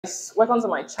Guys, welcome to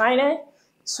my channel.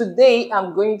 Today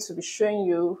I'm going to be showing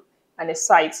you an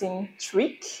exciting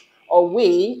trick or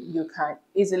way you can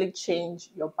easily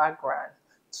change your background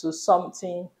to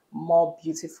something more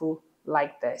beautiful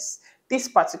like this. This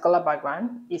particular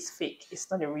background is fake, it's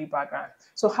not a real background.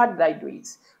 So how did I do it?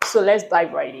 So let's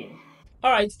dive right in.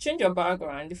 All right, to change your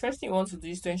background, the first thing you want to do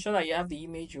is to ensure that you have the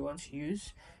image you want to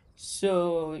use.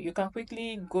 So you can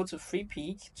quickly go to free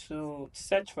pick to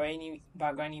search for any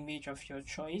background image of your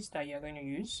choice that you're going to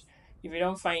use. If you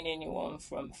don't find anyone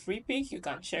from free pick, you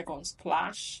can check on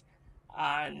Splash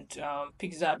and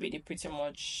Pixabay. They pretty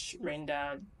much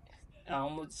render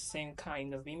almost the same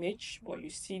kind of image, but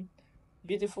you see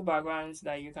beautiful backgrounds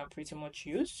that you can pretty much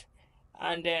use.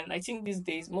 And then I think these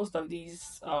days most of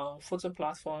these photo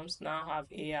platforms now have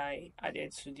AI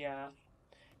added to their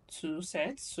tool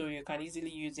set, so you can easily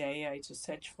use their AI to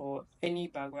search for any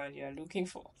background you are looking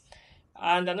for.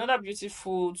 And another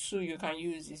beautiful tool you can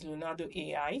use is Leonardo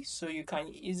AI, so you can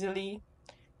easily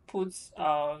put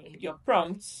your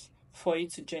prompts for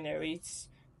it to generate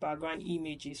background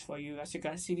images for you. As you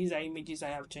can see, these are images I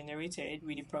have generated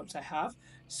with the prompts I have.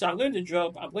 So I'm going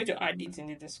to add it in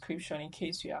the description in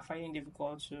case you are finding it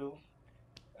difficult to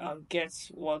get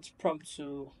what prompt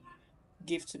to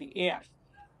give to the AI.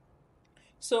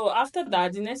 So after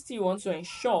that, the next thing you want to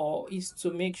ensure is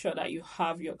to make sure that you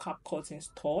have your CapCut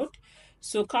installed.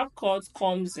 So CapCut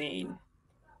comes in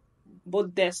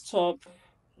both desktop,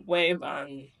 web,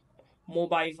 and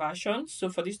mobile version. So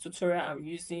for this tutorial, I'm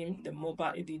using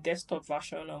the desktop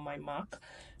version on my Mac.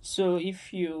 So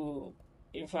if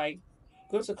I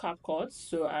go to CapCut,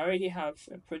 so I already have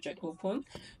a project open.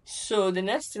 So the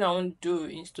next thing I want to do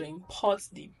is to import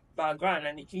the background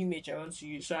and the image I want to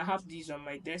use. So I have these on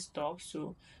my desktop.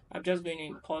 So I'm just going to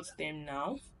import them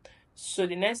now. So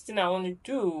the next thing I want to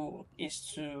do is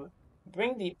to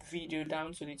bring the video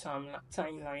down to the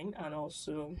timeline and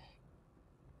also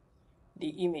the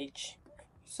image.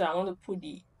 So I want to put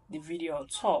the video on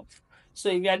top. So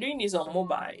if you are doing this on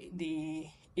mobile, the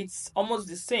it's almost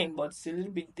the same, but it's a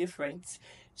little bit different.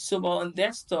 So but on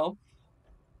desktop,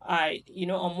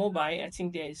 on mobile, I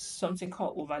think there is something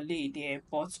called overlay there,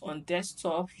 but on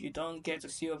desktop, you don't get to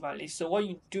see overlay. So what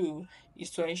you do is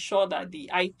to ensure that the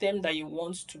item that you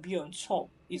want to be on top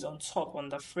is on top on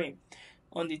the frame,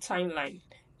 on the timeline.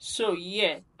 So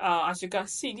yeah, as you can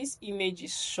see, this image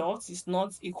is short. It's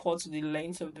not equal to the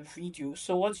length of the video.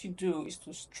 So what you do is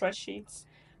to stretch it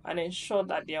and ensure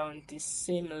that they are on the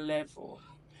same level.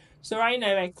 So right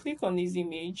now, if I click on this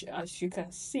image, as you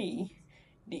can see,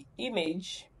 the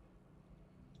image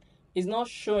is not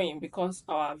showing because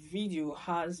our video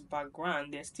has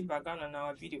background. There's still background on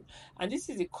our video. And this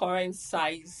is the current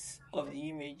size of the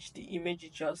image. The image is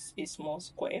just a small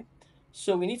square.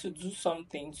 So we need to do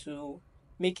something to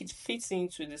make it fit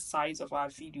into the size of our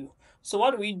video. So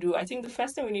what do we do? I think the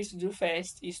first thing we need to do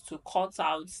first is to cut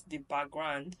out the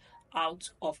background out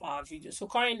of our video. So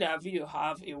currently our video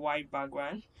have a white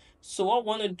background. So what we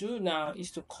want to do now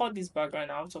is to cut this background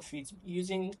out of it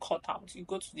using cutout. You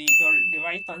go to the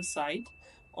right hand side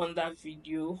on that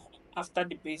video after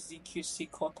the basic you see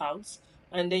cutout,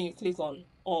 and then you click on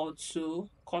auto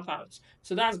cutout.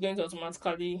 So that's going to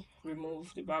automatically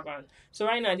remove the background. So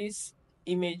right now this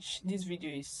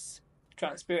video is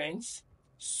transparent.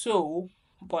 So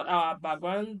but our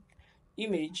background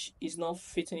image is not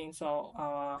fitting into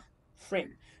our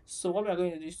frame. So what we're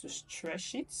going to do is to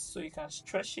stretch it. So you can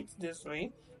stretch it this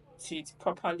way till it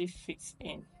properly fits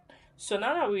in. So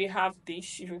now that we have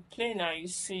this, if you play now, you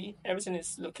see everything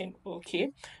is looking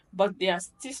okay. But there are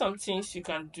still some things you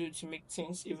can do to make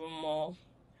things even more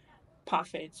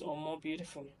perfect or more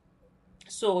beautiful.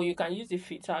 So you can use the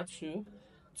filter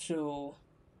to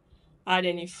add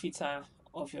any filter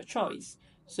of your choice.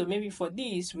 So maybe for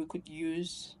this we could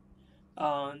use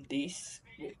this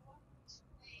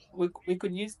we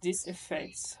could use this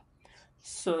effect.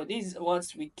 So this is what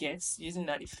we get using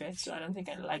that effect. So I don't think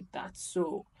I like that.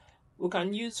 So we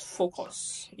can use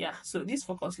focus. Yeah. So this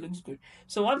focus looks good.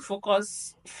 So what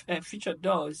focus feature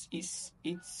does is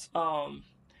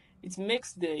it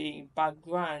makes the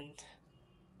background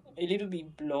a little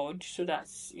bit blurred so that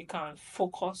you can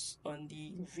focus on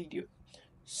the video.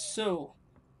 So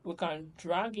we can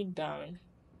drag it down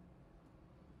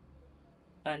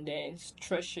and then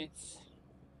stretch it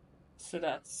so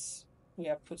that we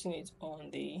are putting it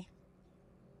on the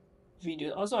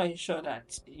video. Also ensure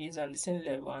that it is on the same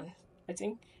level. And I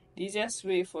think the easiest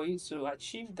way for you to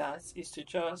achieve that is to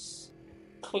just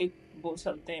click both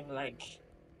of them, like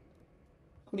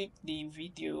click the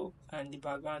video and the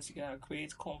background together,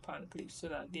 create compound clips so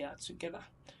that they are together.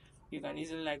 You can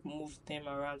easily like move them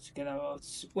around together. But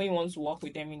when you want to work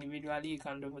with them individually, you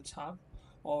can double tap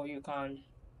or you can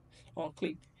on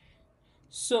click.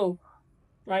 So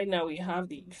right now we have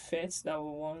the effects that we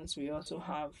want. We also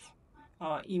have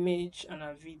our image and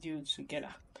our video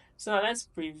together. So now let's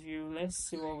preview. Let's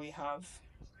see what we have.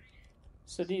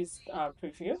 So this is our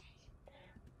preview.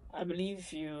 I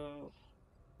believe you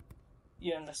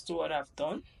understood what I've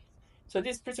done. So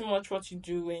this is pretty much what you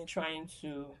do when trying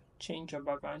to change your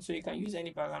background. So you can use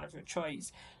any background of your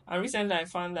choice. And recently I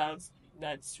found out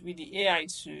that with the AI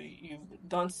too, you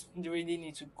don't really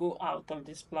need to go out of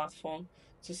this platform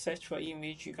to search for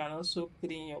image. You can also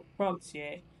put in your prompts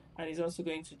here and it's also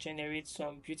going to generate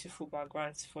some beautiful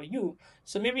backgrounds for you.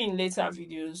 So maybe in later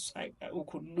videos, we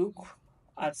could look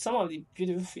at some of the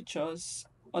beautiful features,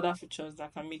 other features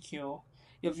that can make your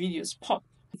videos pop.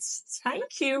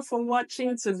 Thank you for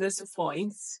watching to this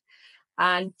point.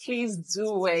 And please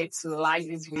do wait to like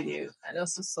this video and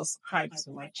also subscribe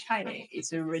to my channel. It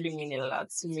will really mean a lot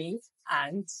to me.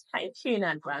 And thank you in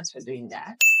advance for doing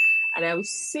that. And I will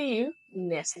see you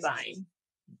next time.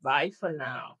 Bye for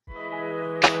now.